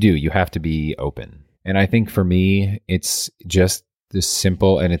you have to be open. And I think for me, it's just this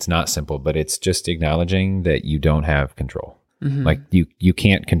simple, and it's not simple, but it's just acknowledging that you don't have control. Mm-hmm. Like you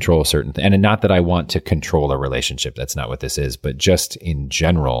can't control certain things. And not that I want to control a relationship. That's not what this is. But just in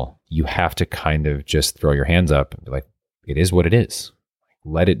general, you have to kind of just throw your hands up and be like, it is what it is.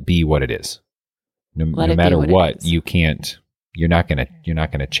 Let it be what it is. No matter what, you're not going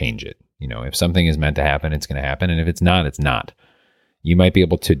to change it. You know, if something is meant to happen, it's going to happen. And if it's not, it's not. You might be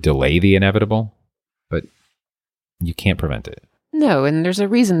able to delay the inevitable, but you can't prevent it. No. And there's a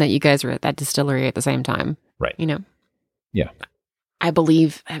reason that you guys are at that distillery at the same time. Right. You know? Yeah. I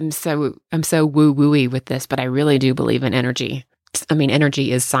believe I'm so woo-wooey with this, but I really do believe in energy. I mean,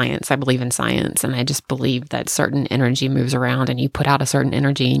 energy is science. I believe in science. And I just believe that certain energy moves around and you put out a certain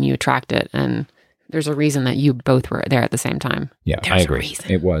energy and you attract it. And there's a reason that you both were there at the same time. Yeah, I agree.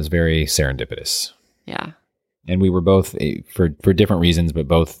 It was very serendipitous. Yeah. And we were both, for different reasons, but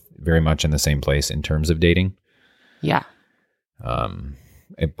both very much in the same place in terms of dating. Yeah.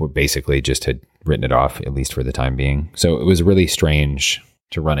 It basically just had written it off, at least for the time being. So it was really strange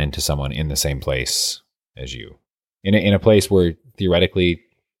to run into someone in the same place as you. In a place where theoretically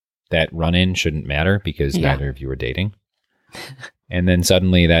that run-in shouldn't matter because neither of you were dating. And then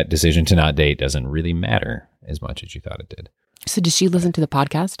suddenly that decision to not date doesn't really matter as much as you thought it did. So did she listen to the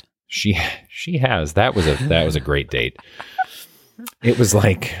podcast? She has. That was a great date. It was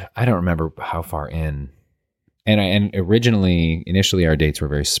like, I don't remember how far in. And initially our dates were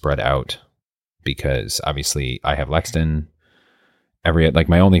very spread out because obviously I have Lexton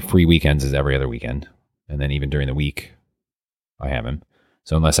my only free weekends is every other weekend. And then even during the week I have him.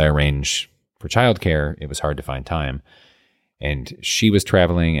 So unless I arrange for childcare, it was hard to find time. And she was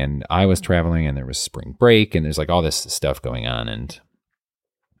traveling and I was traveling and there was spring break and there's like all this stuff going on.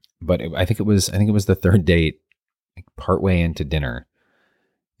 But I think it was the third date, like partway into dinner.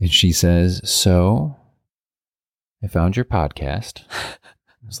 And she says, so I found your podcast.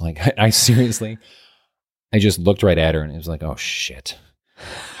 I was like, I just looked right at her and it was like, oh shit.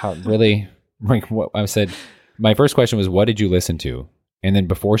 How really? Like what I said, my first question was, what did you listen to? And then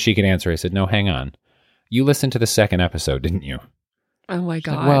before she could answer, I said, no, hang on. You listened to the second episode, didn't you? Oh my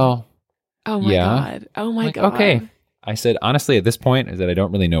God. Like, well, oh my God. Oh my God. Okay. I said, honestly, at this point is that I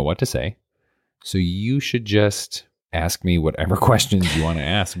don't really know what to say. So you should just ask me whatever questions you want to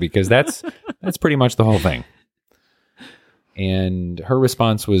ask because that's pretty much the whole thing. And her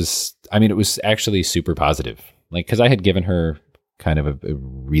response was, it was actually super positive. Like, cause I had given her kind of a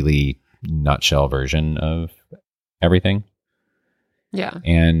really nutshell version of everything. Yeah.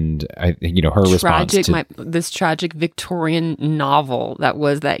 And her response to this tragic Victorian novel that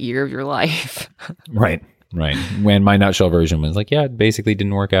was that year of your life. Right. When my nutshell version was like, yeah, it basically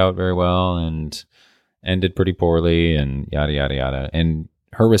didn't work out very well and ended pretty poorly and yada, yada, yada. And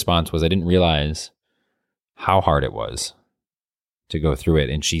her response was, I didn't realize how hard it was to go through it.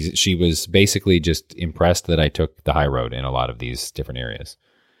 And she was basically just impressed that I took the high road in a lot of these different areas.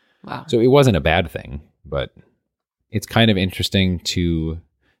 Wow. So it wasn't a bad thing, but it's kind of interesting to,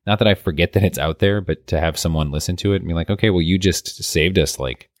 not that I forget that it's out there, but to have someone listen to it and be like, okay, well, you just saved us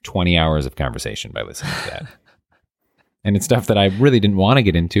like 20 hours of conversation by listening to that. And it's stuff that I really didn't want to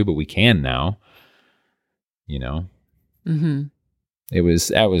get into, but we can now, Mm-hmm.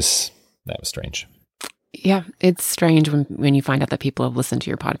 That was strange. Yeah. It's strange when you find out that people have listened to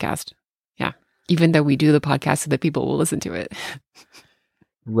your podcast. Yeah. Even though we do the podcast so that people will listen to it.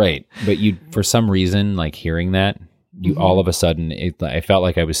 Right. But for some reason, like hearing that, all of a sudden, I felt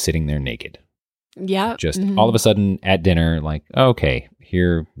like I was sitting there naked. Yeah. Just all of a sudden at dinner, like, okay,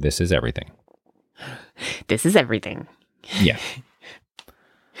 this is everything. This is everything. Yeah.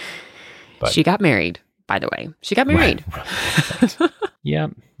 But, she got married, by the way. She got married. Right. Yeah.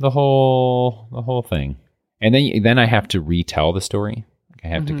 The whole thing. And then I have to retell the story. I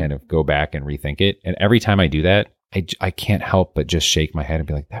have to kind of go back and rethink it. And every time I do that, I can't help but just shake my head and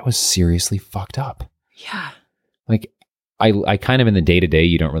be like, that was seriously fucked up. Yeah. Like, I kind of in the day-to-day,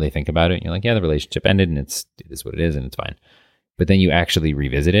 you don't really think about it. And you're like, yeah, the relationship ended and it is what it is and it's fine. But then you actually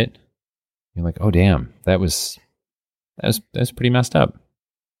revisit it. You're like, oh, damn, that was pretty messed up.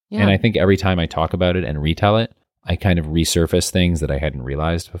 Yeah. And I think every time I talk about it and retell it, I kind of resurface things that I hadn't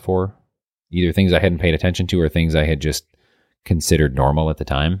realized before. Either things I hadn't paid attention to or things I had just considered normal at the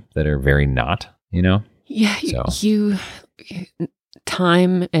time that are very not, Yeah. So.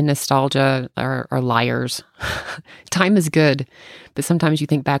 Time and nostalgia are liars. Time is good, but sometimes you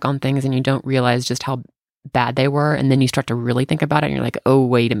think back on things and you don't realize just how bad they were. And then you start to really think about it and you're like, oh,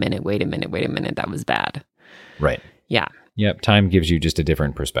 wait a minute. That was bad. Right. Yeah. Yep. Time gives you just a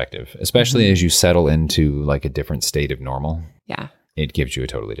different perspective, especially as you settle into like a different state of normal. Yeah. It gives you a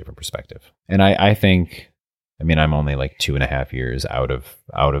totally different perspective. And I think, I'm only like 2.5 years out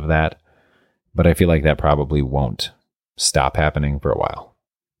of that, but I feel like that probably won't stop happening for a while.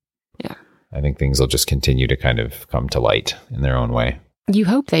 Yeah. I think things will just continue to kind of come to light in their own way. You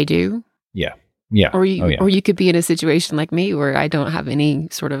hope they do. Yeah. Yeah. Or you could be in a situation like me where I don't have any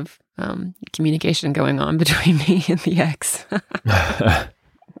sort of communication going on between me and the ex.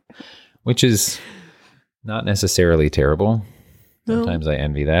 Which is not necessarily terrible. No. Sometimes I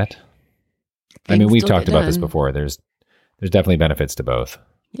envy that. We've talked about this before. There's definitely benefits to both.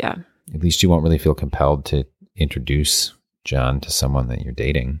 Yeah. At least you won't really feel compelled to introduce John to someone that you're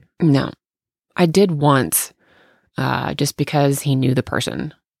dating. No. I did once, just because he knew the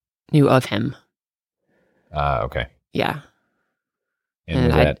person, knew of him. Okay. Yeah.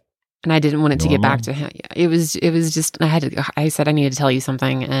 And I didn't want it normal? to get back to him. Yeah, it was just, I said I needed to tell you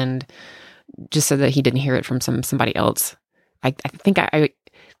something, and just so that he didn't hear it from somebody else. I think I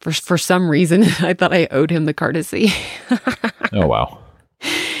for some reason, I thought I owed him the courtesy. Oh, wow.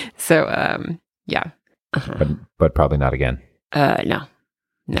 So, yeah. Uh-huh. But probably not again. No.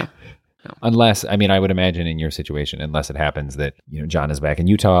 Unless, I would imagine in your situation, unless it happens that, John is back in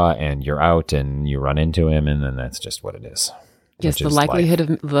Utah and you're out and you run into him, and then that's just what it is. Yes, the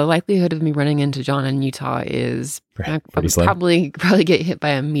likelihood of me running into John in Utah is probably get hit by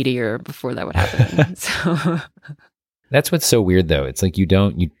a meteor before that would happen. So that's what's so weird, though. It's like you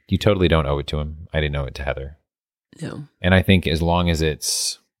totally don't owe it to him. I didn't owe it to Heather. No. And I think as long as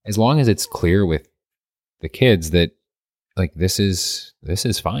it's clear with the kids that like this is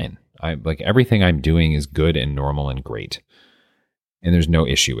fine. I like everything I'm doing is good and normal and great, and there's no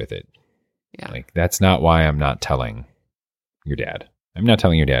issue with it. Yeah. Like that's not why I'm not telling your dad. I'm not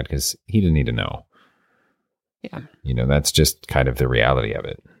telling your dad because he didn't need to know. Yeah. That's just kind of the reality of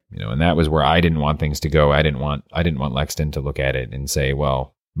it. And that was where I didn't want things to go. I didn't want Lexton to look at it and say,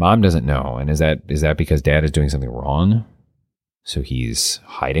 well, Mom doesn't know. And is that because Dad is doing something wrong? So he's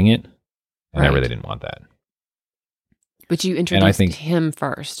hiding it? And right. I really didn't want that. But you introduced him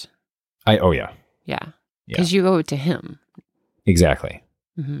first. Oh, yeah. Yeah. Because you owe it to him. Exactly.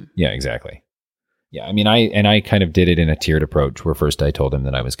 Mm-hmm. Yeah, exactly. Yeah, I kind of did it in a tiered approach where first I told him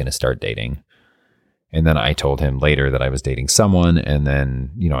that I was going to start dating. And then I told him later that I was dating someone. And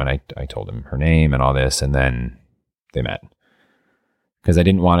then, and I told him her name and all this. And then they met. Because I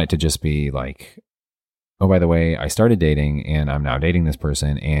didn't want it to just be like, oh, by the way, I started dating and I'm now dating this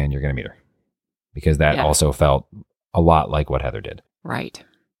person and you're going to meet her. Because that also felt a lot like what Heather did. Right.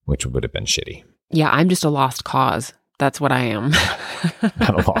 Which would have been shitty. Yeah, I'm just a lost cause. That's what I am.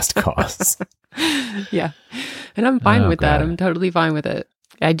 Not a lost cause. Yeah. And I'm fine with that. God. I'm totally fine with it.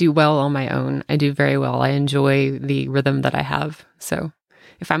 I do well on my own. I do very well. I enjoy the rhythm that I have. So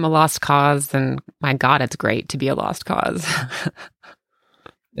if I'm a lost cause, then my God, it's great to be a lost cause.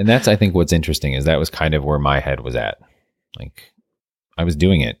 And that's, I think, what's interesting is that was kind of where my head was at. Like, I was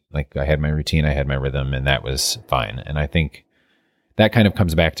doing it. Like, I had my routine, I had my rhythm, and that was fine. And I think that kind of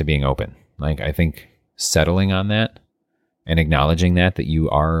comes back to being open. Like, I think settling on that and acknowledging that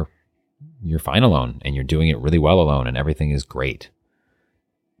you're fine alone and you're doing it really well alone and everything is great.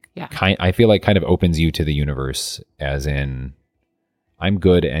 Yeah. I feel like kind of opens you to the universe, as in, I'm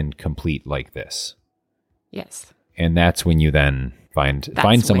good and complete like this. Yes. And that's when you then find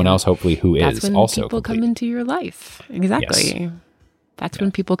someone else, hopefully, who is also complete. That's when people complete. come into your life. Exactly. Yes. That's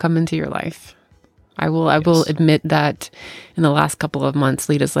when people come into your life. I will admit that in the last couple of months,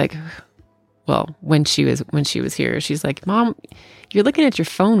 Lita's like, well, when she was here, she's like, Mom, you're looking at your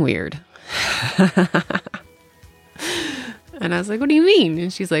phone weird. And I was like, what do you mean?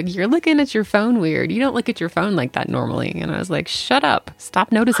 And she's like, you're looking at your phone weird. You don't look at your phone like that normally. And I was like, shut up.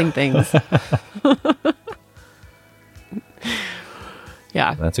 Stop noticing things.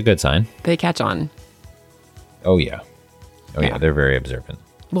 Yeah. That's a good sign. They catch on. Oh, yeah. Yeah. They're very observant.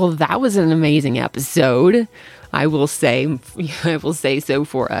 Well, that was an amazing episode. I will say so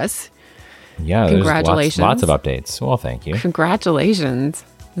for us. Yeah. Congratulations. There's lots of updates. Well, thank you. Congratulations.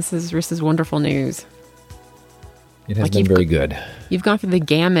 This is wonderful news. It has been very good. You've gone through the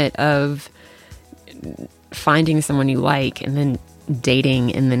gamut of finding someone you like and then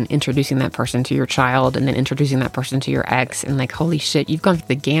dating and then introducing that person to your child and then introducing that person to your ex. And like, holy shit, you've gone through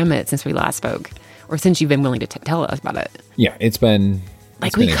the gamut since we last spoke, or since you've been willing to tell us about it. Yeah, it's been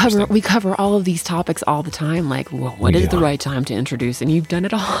like we cover all of these topics all the time. Like, well, what is the right time to introduce? And you've done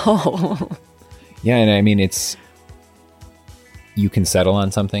it all. Yeah, and I mean, you can settle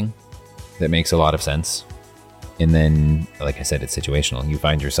on something that makes a lot of sense. And then, like I said, it's situational. You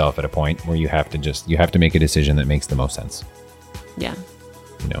find yourself at a point where you have to make a decision that makes the most sense. Yeah.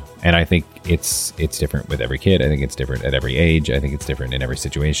 And I think it's different with every kid. I think it's different at every age. I think it's different in every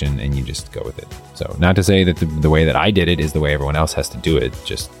situation, and you just go with it. So not to say that the way that I did it is the way everyone else has to do it.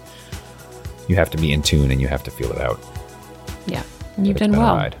 Just, you have to be in tune and you have to feel it out. Yeah. And you've done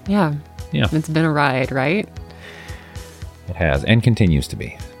well. Yeah. Yeah. It's been a ride, right? It has, and continues to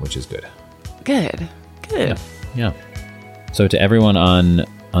be, which is good. Good. Yeah. So to everyone on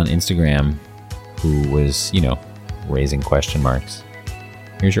Instagram who was, raising question marks,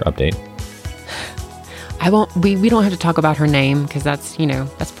 here's your update. We don't have to talk about her name because that's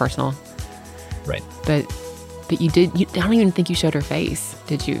personal. Right. But you did, I don't even think you showed her face,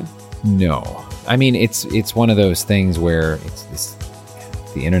 did you? No. I mean, it's one of those things where it's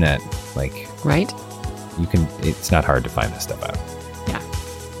the internet, like, right? It's not hard to find this stuff out. Yeah.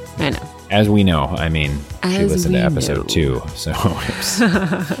 I know. As we know, I mean, she listened to episode 2, so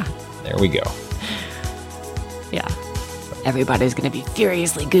there we go. Yeah. Everybody's going to be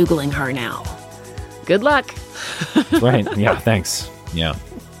furiously Googling her now. Good luck. Right. Yeah, thanks. Yeah.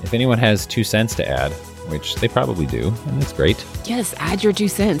 If anyone has 2 cents to add, which they probably do, and that's great. Yes, add your 2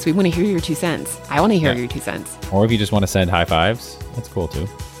 cents. We want to hear your 2 cents. I want to hear your 2 cents. Or if you just want to send high fives, that's cool too.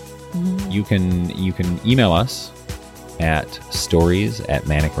 Mm-hmm. You can email us at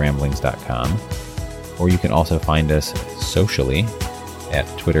stories@manicramblings.com, or you can also find us socially at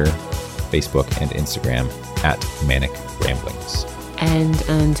Twitter, Facebook, and Instagram at Manic Ramblings. And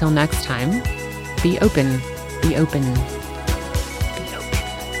until next time, be open. Be open. Be open.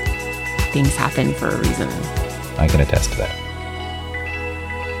 Things happen for a reason. I can attest to that.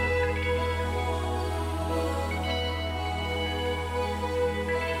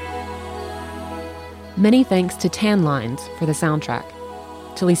 Many thanks to Tan Lines for the soundtrack,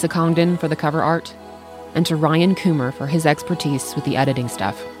 to Lisa Congdon for the cover art, and to Ryan Coomer for his expertise with the editing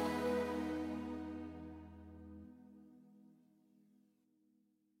stuff.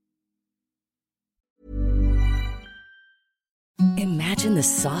 Imagine the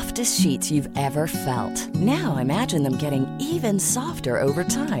softest sheets you've ever felt. Now imagine them getting even softer over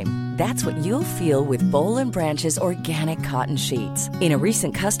time. That's what you'll feel with Boll & Branch's organic cotton sheets. In a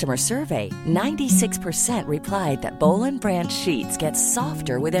recent customer survey, 96% replied that Boll & Branch sheets get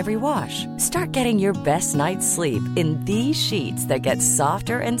softer with every wash. Start getting your best night's sleep in these sheets that get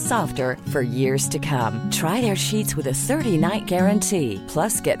softer and softer for years to come. Try their sheets with a 30-night guarantee.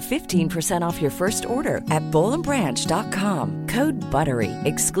 Plus, get 15% off your first order at bollandbranch.com. Code BUTTERY.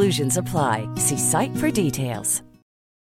 Exclusions apply. See site for details.